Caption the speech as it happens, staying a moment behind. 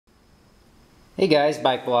Hey guys,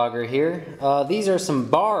 BikeBlogger here. These are some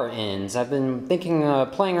bar ends. I've been thinking,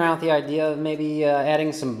 playing around with the idea of maybe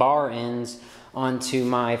adding some bar ends onto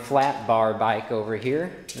my flat bar bike over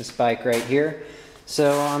here, this bike right here.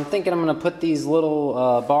 So I'm thinking I'm going to put these little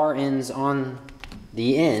bar ends on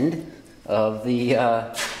the end of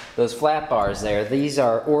the those flat bars there. These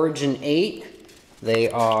are Origin8. They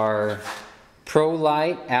are Pro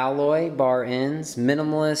Lite alloy bar ends,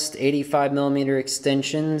 minimalist 85mm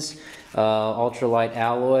extensions, ultralight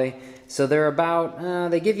alloy. So they're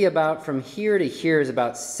about, they give you about, from here to here is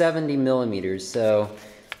about 70mm. So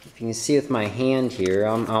if you can see with my hand here,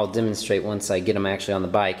 I'll demonstrate once I get them actually on the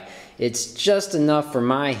bike. It's just enough for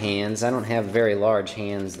my hands. I don't have very large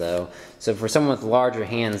hands though. So for someone with larger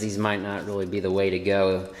hands, these might not really be the way to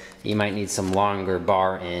go. You might need some longer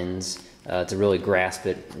bar ends to really grasp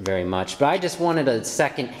it very much. But I just wanted a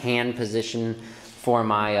second hand position for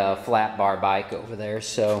my flat bar bike over there.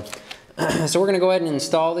 So so we're going to go ahead and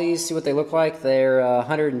install these, see what they look like. They're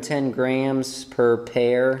 110 grams per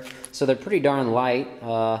pair, so they're pretty darn light.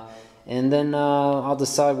 And then I'll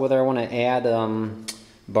decide whether I want to add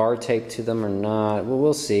bar tape to them or not. Well,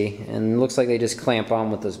 we'll see. And it looks like they just clamp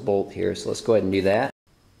on with this bolt here, so let's go ahead and do that.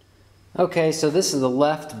 Okay, so this is the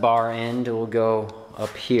left bar end. It will go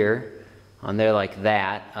up here on there like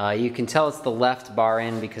that. You can tell it's the left bar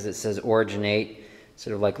end because it says Origin8,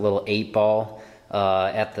 sort of like a little 8-ball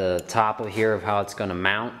at the top of here of how it's going to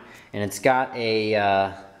mount. And it's got a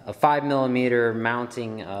 5mm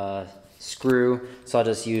mounting screw, so I'll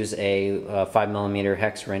just use a 5mm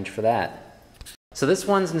hex wrench for that. So this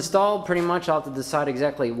one's installed pretty much. I'll have to decide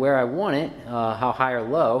exactly where I want it, how high or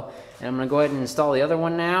low. And I'm going to go ahead and install the other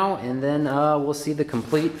one now, and then we'll see the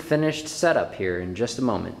complete finished setup here in just a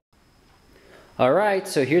moment. Alright,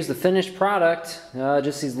 so here's the finished product.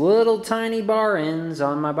 Just these little tiny bar ends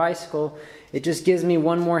on my bicycle. It just gives me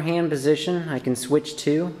one more hand position I can switch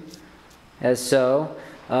to, as so.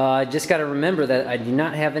 I just got to remember that I do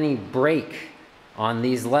not have any brake on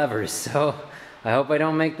these levers, so I hope I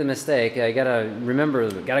don't make the mistake. I got to remember,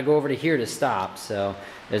 got to go over to here to stop, so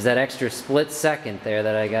there's that extra split second there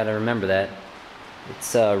that I got to remember that.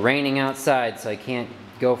 It's raining outside, so I can't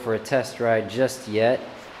go for a test ride just yet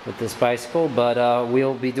with this bicycle, but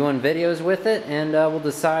we'll be doing videos with it, and we'll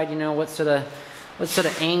decide, you know, what sort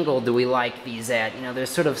of angle do we like these at. You know, they're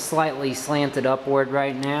sort of slightly slanted upward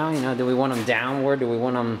right now. You know, do we want them downward? Do we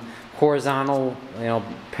want them horizontal, you know,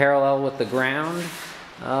 parallel with the ground?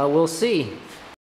 We'll see.